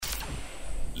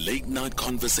Late Night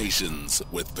Conversations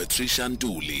with Patricia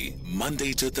Nduli,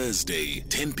 Monday to Thursday,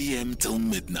 10 p.m. till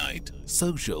midnight.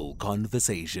 Social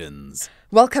Conversations.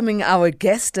 Welcoming our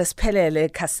guest,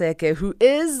 Sipelile Kaseke, who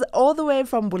is all the way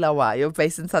from Bulawayo,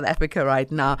 based in South Africa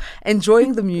right now,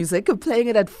 enjoying the music, playing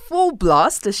it at full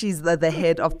blast. She's the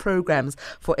head of programs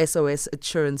for SOS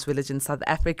Children's Village in South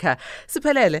Africa.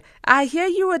 Sipelile, I hear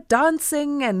you were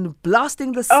dancing and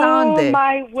blasting the sound there. Oh,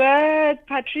 my word,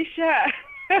 Patricia.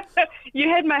 You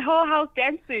had my whole house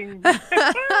dancing.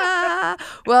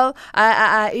 Well,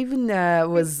 I even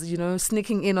was,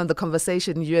 sneaking in on the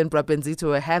conversation you and Brabenzito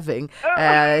were having.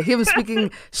 Him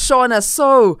speaking Shona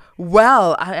so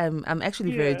well. I'm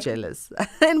actually very jealous.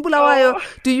 In Bulawayo,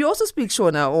 do you also speak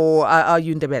Shona, or are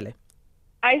you Ndebele?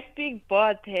 I speak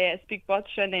both here. I speak both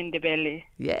Shona and Ndebele.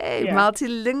 Yay,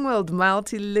 multilingual.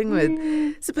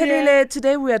 Sipelile,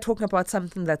 today we are talking about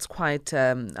something that's quite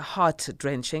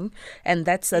heart-drenching, and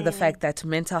that's the fact that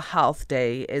Mental Health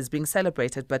Day is being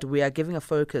celebrated, but we are giving a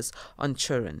focus on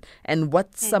children and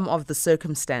what some of the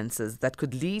circumstances that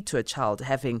could lead to a child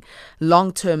having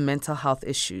long-term mental health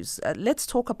issues. Let's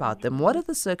talk about them. What are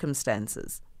the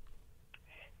circumstances?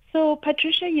 So,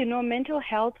 Patricia, mental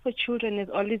health for children has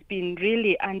always been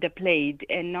really underplayed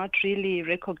and not really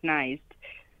recognized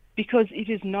because it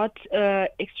is not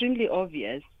extremely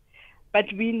obvious. But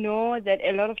we know that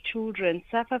a lot of children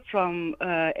suffer from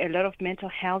a lot of mental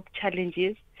health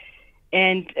challenges.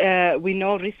 And we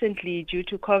know recently, due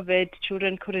to COVID,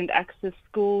 children couldn't access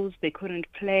schools, they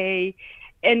couldn't play.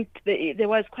 And there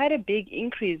was quite a big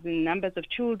increase in numbers of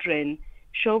children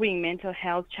showing mental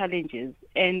health challenges.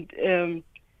 And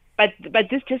But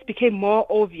this just became more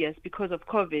obvious because of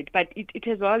COVID. But it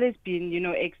has always been,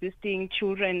 existing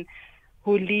children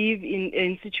who live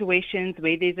in situations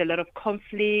where there's a lot of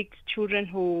conflict, children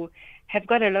who have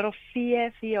got a lot of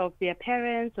fear of their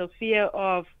parents or fear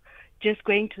of just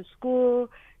going to school.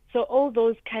 So all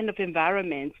those kind of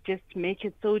environments just make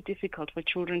it so difficult for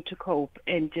children to cope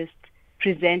and just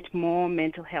present more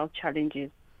mental health challenges.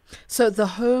 So the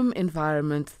home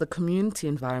environment, the community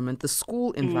environment, the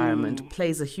school environment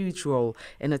plays a huge role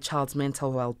in a child's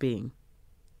mental well-being.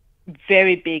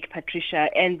 Very big, Patricia.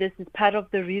 And this is part of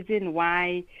the reason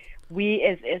why we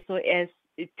as SOS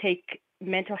take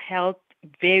mental health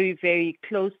very, very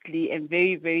closely and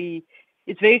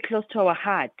it's very close to our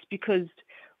heart, because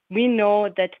we know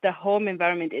that the home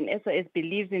environment in SOS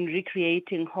believes in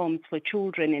recreating homes for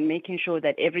children and making sure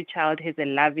that every child has a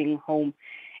loving home.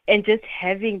 And just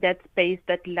having that space,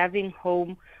 that loving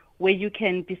home where you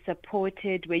can be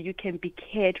supported, where you can be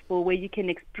cared for, where you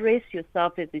can express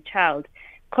yourself as a child,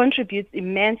 contributes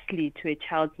immensely to a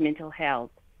child's mental health.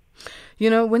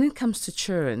 When it comes to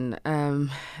children,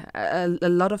 a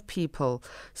lot of people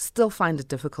still find it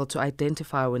difficult to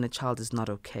identify when a child is not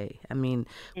okay. I mean,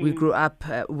 we grew up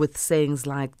with sayings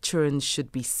like children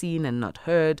should be seen and not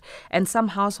heard, and some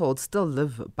households still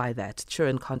live by that.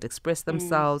 Children can't express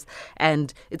themselves,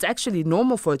 and it's actually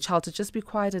normal for a child to just be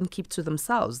quiet and keep to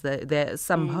themselves.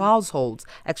 Some households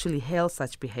actually hail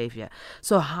such behavior.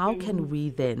 So how can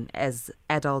we then, as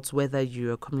adults, whether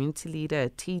you're a community leader, a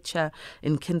teacher,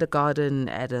 in kindergarten,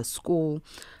 at a school,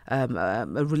 a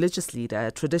religious leader,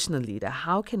 a traditional leader,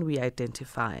 how can we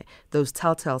identify those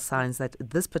telltale signs that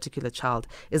this particular child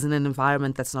is in an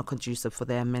environment that's not conducive for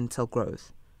their mental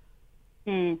growth?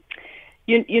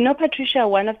 Patricia,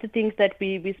 one of the things that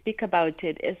we speak about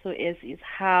at SOS is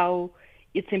how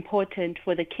it's important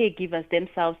for the caregivers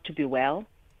themselves to be well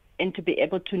and to be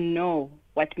able to know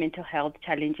what mental health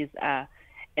challenges are.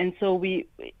 And so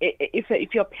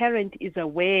if your parent is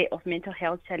aware of mental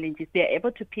health challenges, they're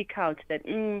able to pick out that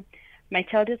my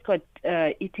child has got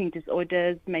eating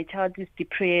disorders, my child is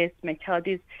depressed, my child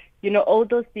is, all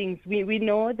those things. We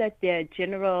know that there are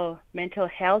general mental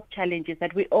health challenges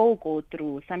that we all go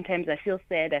through. Sometimes I feel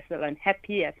sad, I feel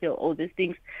unhappy, I feel all these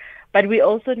things. But we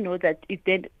also know that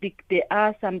there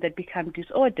are some that become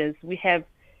disorders. We have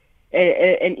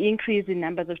an increase in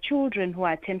numbers of children who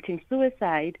are attempting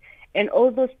suicide. And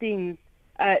all those things,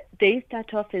 they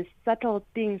start off as subtle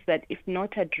things that if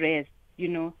not addressed,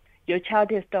 your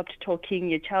child has stopped talking,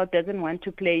 your child doesn't want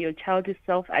to play, your child is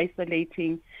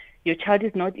self-isolating, your child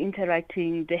is not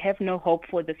interacting, they have no hope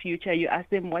for the future. You ask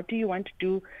them, what do you want to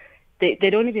do? They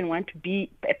don't even want to be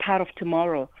a part of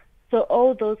tomorrow. So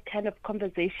all those kind of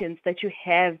conversations that you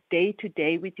have day to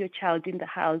day with your child in the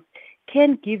house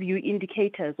can give you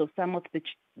indicators of some of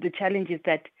the challenges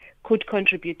that could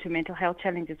contribute to mental health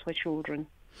challenges for children.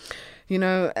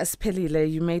 Sipelile,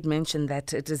 you made mention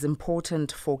that it is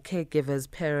important for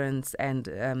caregivers, parents and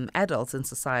adults in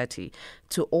society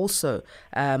to also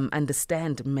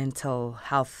understand mental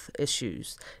health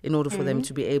issues in order for them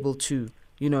to be able to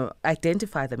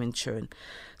identify them in children.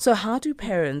 So how do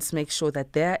parents make sure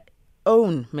that their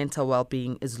own mental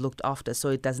well-being is looked after so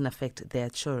it doesn't affect their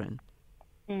children?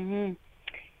 Mm-hmm.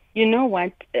 You know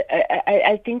what?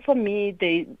 I think for me,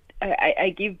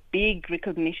 I give big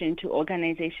recognition to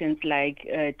organizations like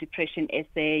Depression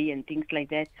SA and things like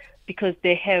that, because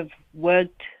they have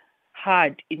worked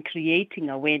hard in creating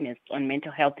awareness on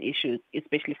mental health issues,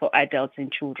 especially for adults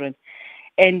and children.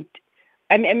 And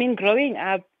I mean, growing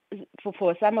up,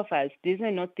 for some of us, these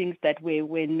are not things that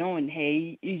were known.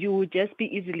 Hey, you would just be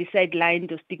easily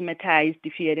sidelined or stigmatized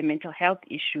if you had a mental health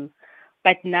issue.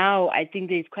 But now I think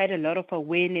there's quite a lot of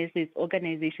awareness. There's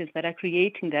organizations that are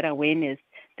creating that awareness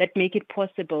that make it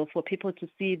possible for people to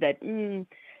see that, I'm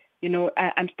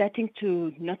starting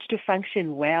to not to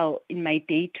function well in my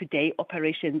day-to-day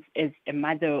operations as a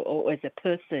mother or as a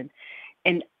person.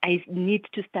 And I need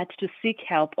to start to seek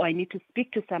help, or I need to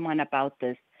speak to someone about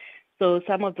this. So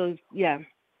some of those, yeah.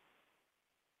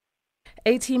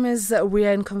 A-teamers, we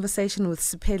are in conversation with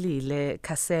Sipelile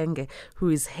Kaseke, who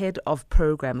is head of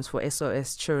programs for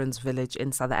SOS Children's Village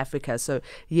in South Africa. So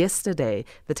yesterday,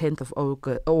 the 10th of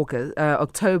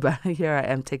October, here I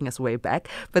am taking us way back,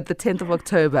 but the 10th of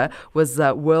October was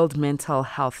World Mental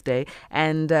Health Day.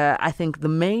 And I think the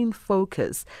main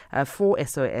focus for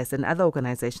SOS and other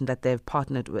organizations that they've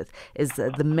partnered with is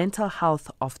the mental health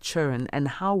of children and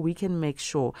how we can make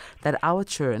sure that our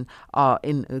children are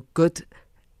in a good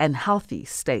and healthy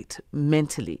state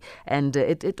mentally. And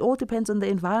it all depends on the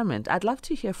environment. I'd love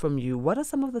to hear from you. What are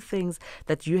some of the things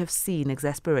that you have seen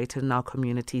exasperated in our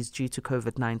communities due to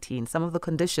COVID-19? Some of the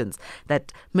conditions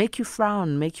that make you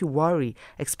frown, make you worry,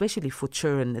 especially for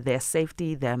children, their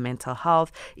safety, their mental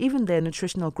health, even their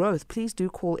nutritional growth. Please do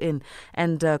call in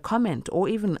and comment or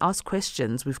even ask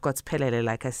questions. We've got Sipelile,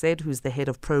 like I said, who's the head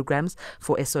of programs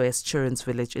for SOS Children's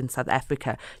Village in South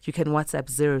Africa. You can WhatsApp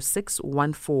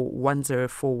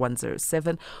 0614104107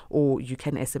 or you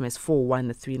can SMS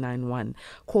 41391.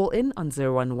 Call in on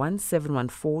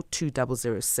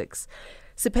 011-714-2006.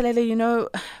 Sipelile,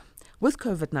 with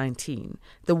COVID-19,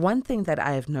 the one thing that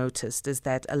I have noticed is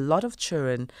that a lot of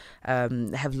children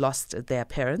have lost their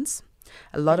parents.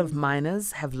 A lot of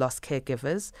minors have lost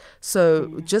caregivers.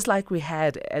 So just like we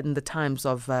had in the times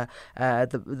of the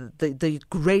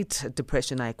Great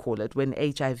Depression, I call it, when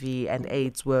HIV and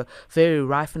AIDS were very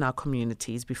rife in our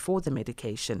communities before the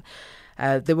medication,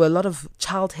 there were a lot of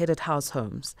child-headed house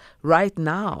homes. Right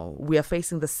now, we are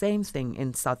facing the same thing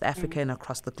in South Africa and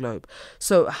across the globe.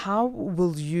 So how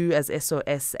will you as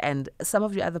SOS and some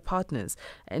of your other partners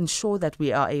ensure that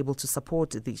we are able to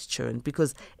support these children?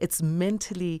 Because it's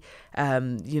mentally,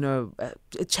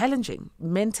 challenging,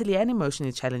 mentally and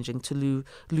emotionally challenging to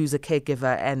lose a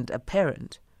caregiver and a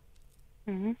parent.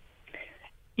 Mm-hmm.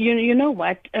 You know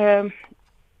what?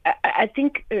 I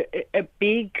think a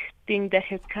big thing that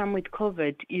has come with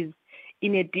COVID is,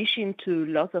 in addition to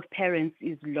loss of parents,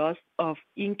 is loss of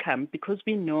income, because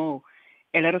we know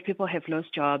a lot of people have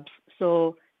lost jobs.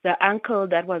 So the uncle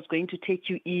that was going to take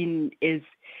you in as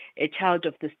a child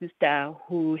of the sister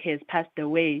who has passed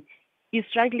away is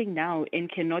struggling now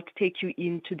and cannot take you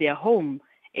into their home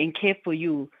and care for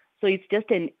you. So it's just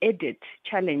an added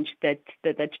challenge that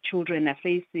children are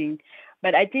facing.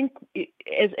 But I think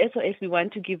as SOS, we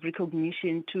want to give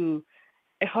recognition to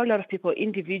a whole lot of people,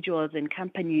 individuals and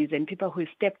companies and people who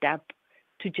stepped up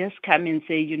to just come and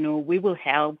say, we will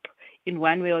help in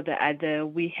one way or the other.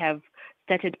 We have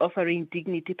started offering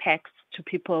dignity packs to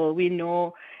people. We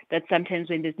know that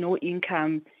sometimes when there's no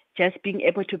income, just being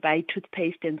able to buy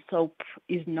toothpaste and soap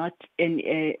is not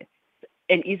an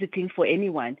easy thing for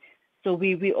anyone. So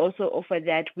we also offer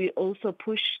that. We also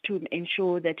push to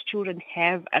ensure that children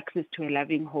have access to a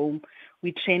loving home.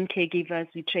 We train caregivers,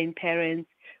 we train parents,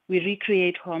 we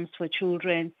recreate homes for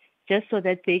children just so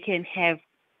that they can have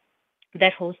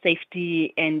that whole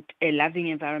safety and a loving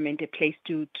environment, a place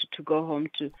to go home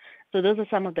to. So those are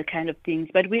some of the kind of things.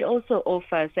 But we also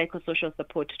offer psychosocial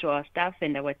support to our staff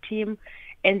and our team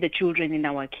and the children in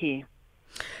our care.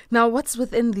 Now, what's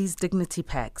within these dignity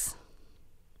packs?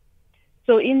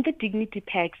 So in the dignity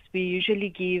packs, we usually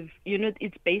give,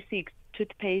 it's basic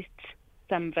toothpaste,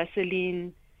 some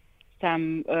Vaseline,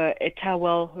 some a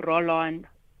towel, roll-on,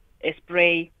 a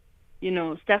spray,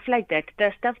 stuff like that.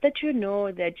 The stuff that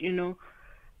that,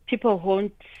 people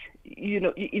won't,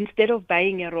 instead of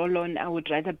buying a roll-on, I would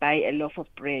rather buy a loaf of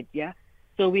bread, yeah?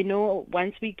 So we know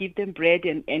once we give them bread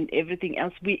and everything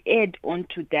else, we add on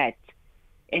to that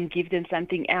and give them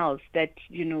something else that,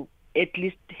 at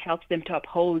least helps them to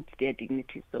uphold their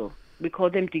dignity. So we call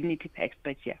them dignity packs,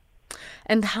 but yeah.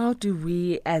 And how do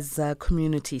we as a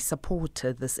community support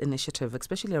this initiative,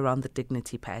 especially around the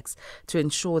dignity packs, to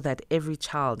ensure that every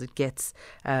child gets,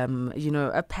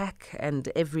 a pack,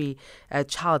 and every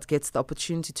child gets the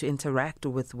opportunity to interact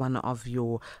with one of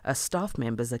your staff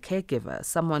members, a caregiver,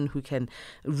 someone who can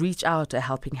reach out a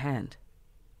helping hand?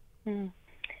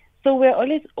 So we're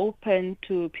always open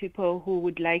to people who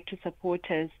would like to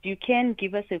support us. You can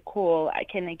give us a call.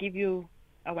 Can I give you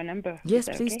our number? Yes,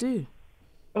 please do.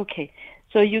 Okay.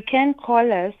 So you can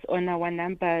call us on our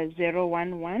number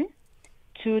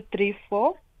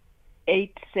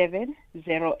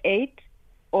 011-234-8708,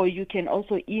 or you can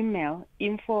also email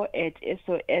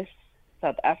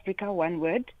info@sossouthafrica, one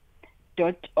word,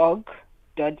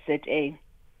 .org.za.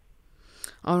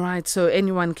 All right, so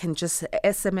anyone can just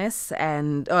SMS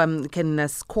and can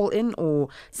call in or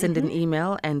send an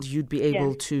email, and you'd be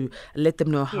able to let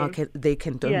them know how they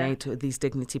can donate these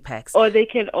dignity packs. Or they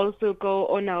can also go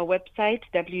on our website,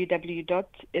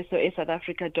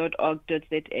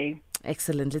 www.sossouthafrica.org.za.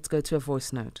 Excellent. Let's go to a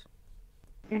voice note.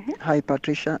 Hi,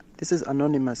 Patricia. This is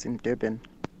Anonymous in Durban.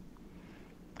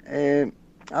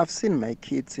 I've seen my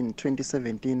kids in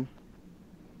 2017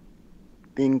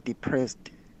 being depressed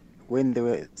when they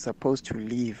were supposed to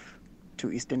leave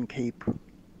to Eastern Cape.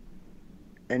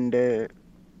 And the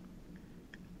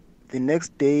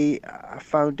next day, I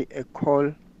found a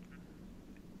call.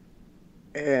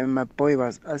 My boy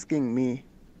was asking me,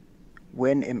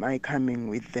 when am I coming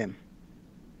with them?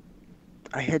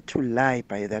 I had to lie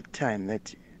by that time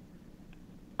that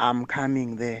I'm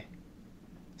coming there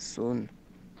soon.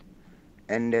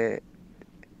 And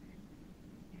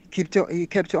he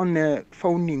kept on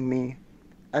phoning me,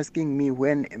 asking me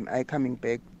when am I coming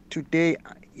back. Today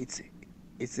it's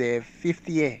a 5th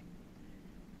year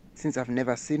since I've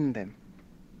never seen them,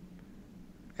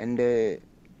 and it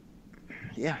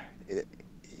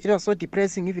was so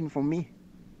depressing even for me,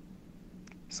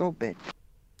 so bad.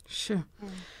 Sure.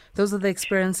 Those are the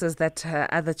experiences that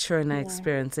other children are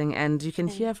experiencing, and you can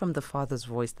hear from the father's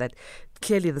voice that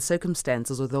clearly the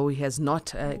circumstances, although he has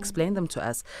not explained them to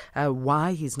us,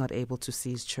 why he's not able to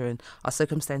see his children, are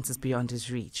circumstances beyond his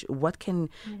reach. What can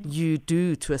you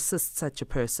do to assist such a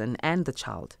person and the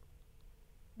child?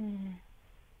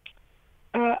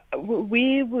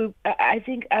 I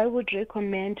think I would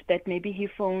recommend that maybe he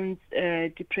phones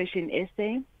Depression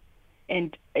SA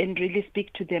and really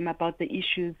speak to them about the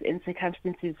issues and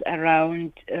circumstances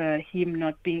around him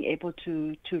not being able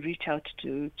to reach out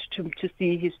to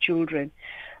see his children.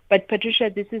 But Patricia,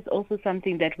 this is also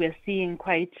something that we're seeing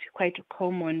quite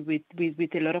common with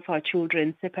a lot of our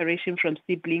children: separation from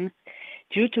siblings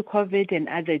due to COVID and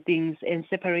other things, and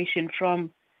separation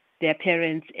from their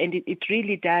parents. And it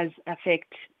really does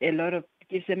affect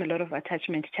gives them a lot of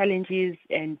attachment challenges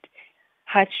and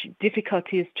harsh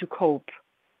difficulties to cope.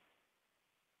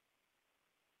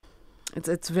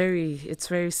 It's very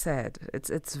sad.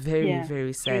 It's very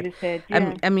very sad. Really sad.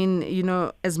 Yeah. I mean,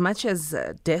 as much as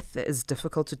death is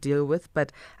difficult to deal with,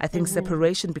 but I think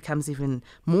separation becomes even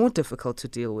more difficult to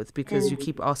deal with because you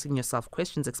keep asking yourself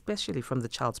questions, especially from the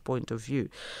child's point of view.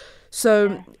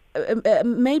 So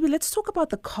maybe let's talk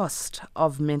about the cost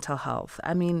of mental health.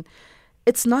 I mean,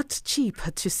 it's not cheap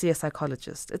to see a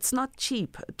psychologist. It's not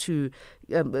cheap to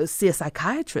see a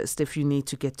psychiatrist if you need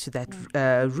to get to that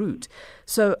route.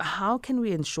 So how can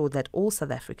we ensure that all South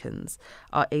Africans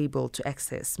are able to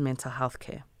access mental health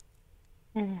care?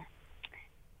 The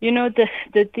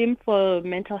theme for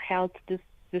mental health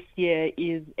this year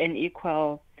is an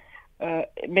equal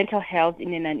mental health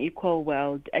in an unequal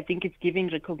world. I think it's giving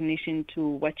recognition to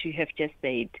what you have just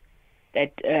said,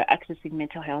 that accessing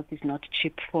mental health is not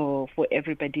cheap for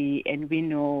everybody, and we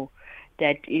know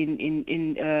that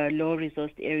in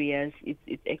low-resourced areas,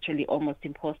 it's actually almost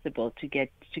impossible to get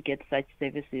such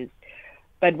services.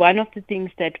 But one of the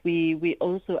things that we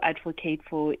also advocate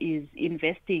for is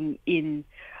investing in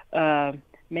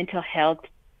mental health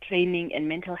training and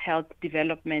mental health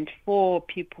development for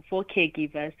people, for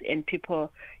caregivers and people,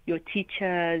 your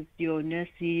teachers, your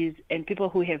nurses, and people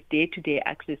who have day-to-day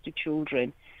access to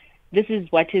children. This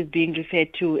is what is being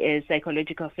referred to as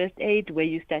psychological first aid, where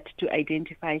you start to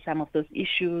identify some of those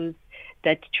issues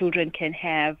that children can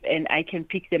have, and I can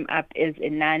pick them up as a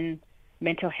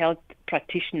non-mental health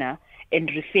practitioner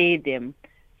and refer them.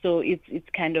 So it's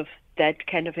kind of that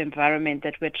kind of environment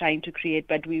that we're trying to create,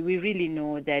 but we really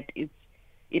know that it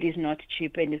is not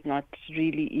cheap and it's not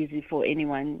really easy for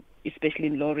anyone, especially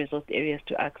in low-resource areas,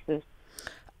 to access.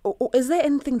 Or is there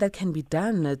anything that can be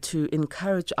done to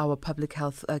encourage our public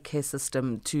health care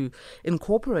system to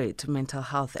incorporate mental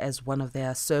health as one of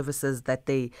their services, that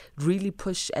they really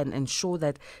push and ensure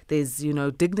that there's,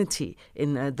 dignity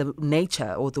in the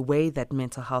nature or the way that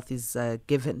mental health is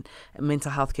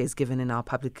mental health care is given in our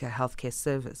public health care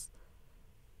service?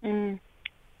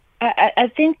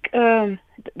 I think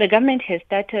the government has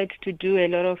started to do a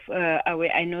lot of,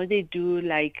 I know they do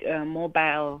like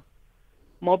mobile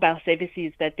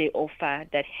services that they offer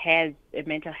that has a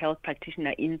mental health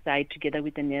practitioner inside together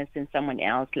with a nurse and someone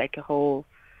else, like a whole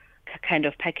kind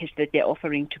of package that they're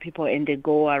offering to people, and they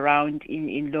go around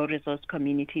in low resource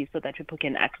communities so that people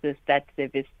can access that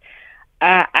service.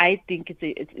 I think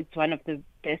it's one of the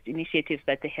best initiatives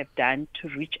that they have done to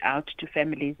reach out to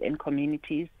families and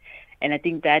communities, and I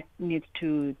think that needs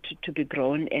to be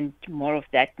grown, and more of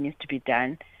that needs to be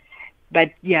done.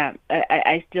 But yeah,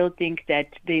 I still think that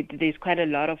there's quite a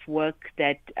lot of work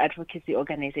that advocacy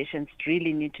organizations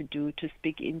really need to do to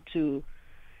speak into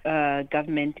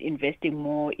government investing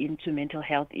more into mental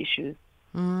health issues.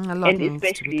 A lot and needs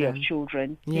especially to be of done.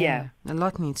 children. Yeah, a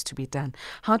lot needs to be done.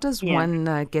 How does Yeah.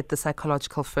 one get the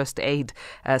psychological first aid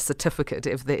certificate,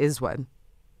 if there is one?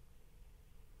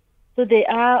 So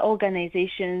there are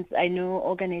organizations, I know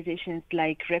organizations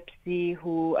like REPSSI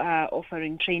who are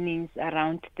offering trainings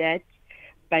around that.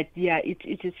 But yeah, it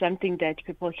is something that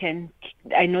people can,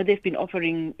 I know they've been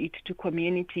offering it to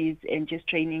communities and just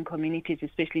training communities,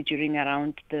 especially during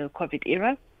around the COVID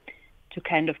era, to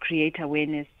kind of create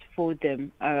awareness for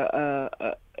them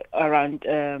around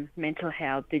mental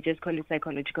health. They just call it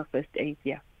psychological first aid,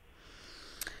 yeah.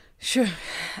 Sure.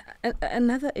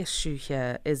 Another issue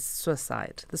here is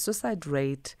suicide. The suicide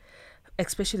rate,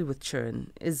 especially with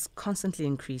children, is constantly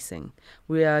increasing.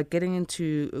 We are getting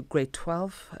into grade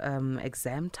 12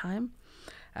 exam time,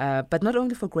 but not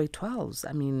only for grade 12s.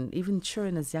 I mean, even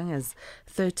children as young as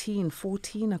 13,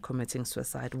 14 are committing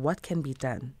suicide. What can be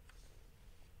done?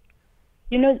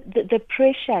 The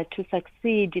pressure to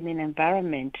succeed in an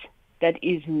environment that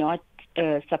is not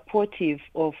supportive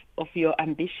of your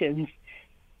ambitions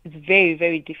is very,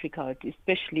 very difficult,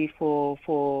 especially for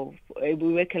we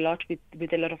work a lot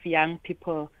with a lot of young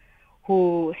people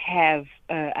who have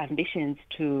ambitions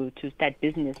to start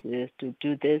businesses, to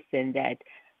do this and that,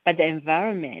 but the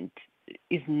environment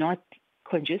is not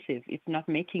conducive. It's not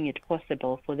making it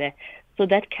possible for that. So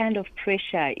that kind of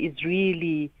pressure is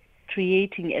really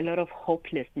creating a lot of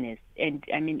hopelessness. And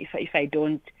I mean, if I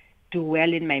don't do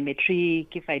well in my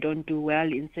matric, if I don't do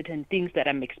well in certain things that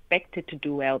I'm expected to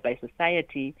do well by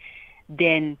society,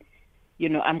 then,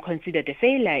 I'm considered a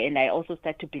failure. And I also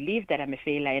start to believe that I'm a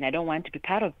failure and I don't want to be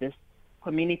part of this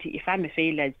community. If I'm a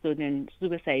failure, so then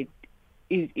suicide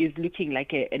is looking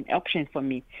like an option for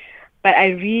me. But I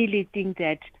really think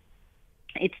that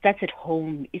it starts at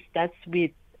home. It starts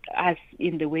with us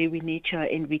in the way we nurture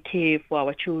and we care for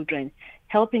our children,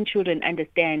 helping children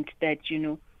understand that,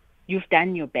 you've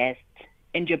done your best,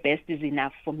 and your best is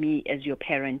enough for me as your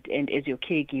parent and as your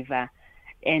caregiver,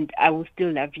 and I will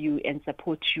still love you and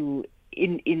support you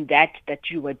in that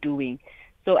you are doing.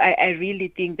 So I really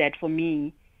think that for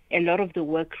me, a lot of the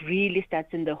work really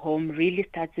starts in the home, really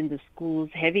starts in the schools,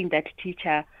 having that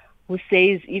teacher who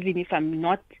says, even if I'm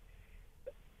not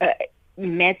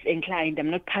maths inclined, I'm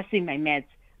not passing my maths,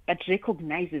 but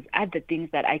recognizes other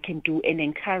things that I can do and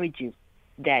encourages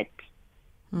that.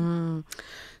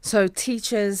 So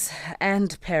teachers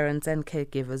and parents and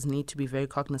caregivers need to be very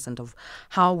cognizant of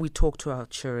how we talk to our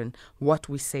children, what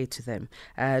we say to them.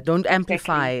 Don't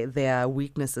amplify their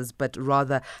weaknesses, but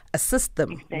rather assist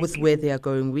them with where they are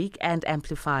going weak and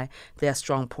amplify their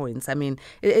strong points. I mean,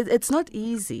 it's not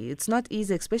easy. It's not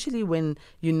easy, especially when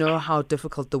you know how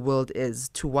difficult the world is,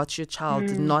 to watch your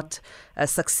child not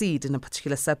succeed in a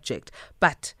particular subject.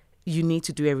 But you need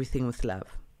to do everything with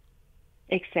love.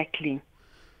 Exactly.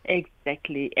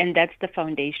 And that's the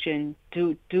foundation.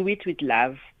 Do it with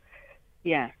love.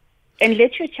 Yeah. And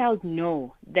let your child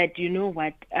know that,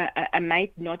 what, I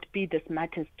might not be the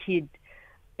smartest kid,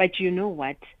 but you know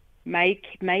what, my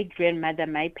grandmother,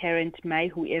 my parent, my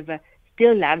whoever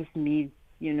still loves me,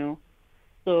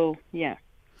 So, yeah.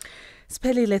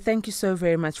 Sipelile, thank you so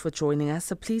very much for joining us.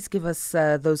 So please give us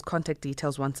those contact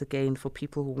details once again for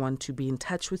people who want to be in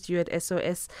touch with you at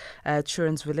SOS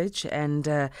Children's Village, and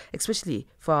especially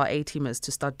for our A-teamers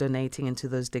to start donating into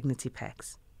those dignity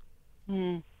packs.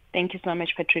 Thank you so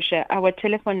much, Patricia. Our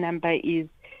telephone number is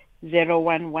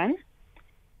 011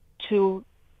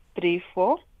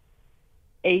 234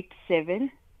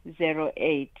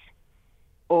 8708.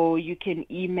 Or you can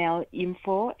email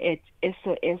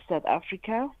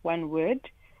info@sossouthafrica, one word,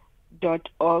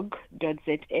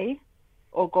 .org.za.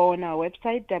 or go on our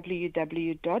website,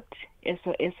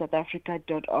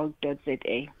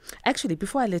 www.sossouthafrica.org.za. Actually,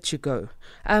 before I let you go,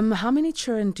 how many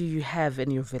children do you have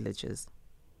in your villages?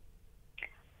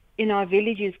 In our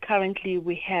villages, currently,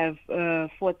 we have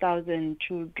 4,000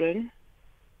 children.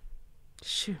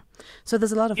 Sure. So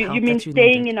there's a lot of help You mean that you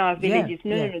staying needed. in our villages?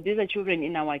 Yeah, No. These are children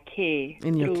in our care.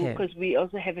 In your care. Because we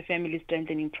also have a family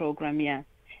strengthening program, yeah.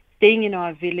 Staying in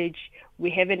our village, we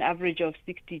have an average of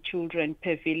 60 children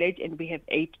per village, and we have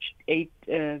eight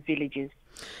villages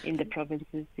in the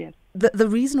provinces, yes. The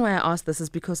reason why I ask this is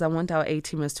because I want our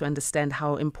A-teamers to understand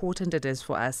how important it is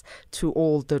for us to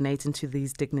all donate into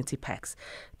these dignity packs.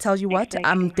 Tell you what,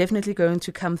 Exactly. I'm definitely going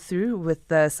to come through with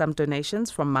some donations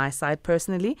from my side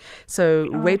personally. So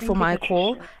wait for my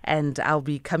call, and I'll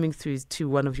be coming through to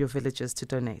one of your villages to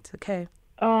donate, okay?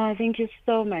 Oh, thank you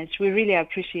so much. We really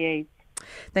appreciate.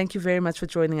 Thank you very much for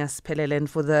joining us, Sipelile, and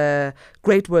for the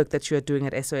great work that you are doing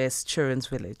at SOS Children's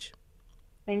Village.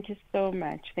 Thank you so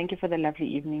much. Thank you for the lovely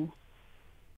evening.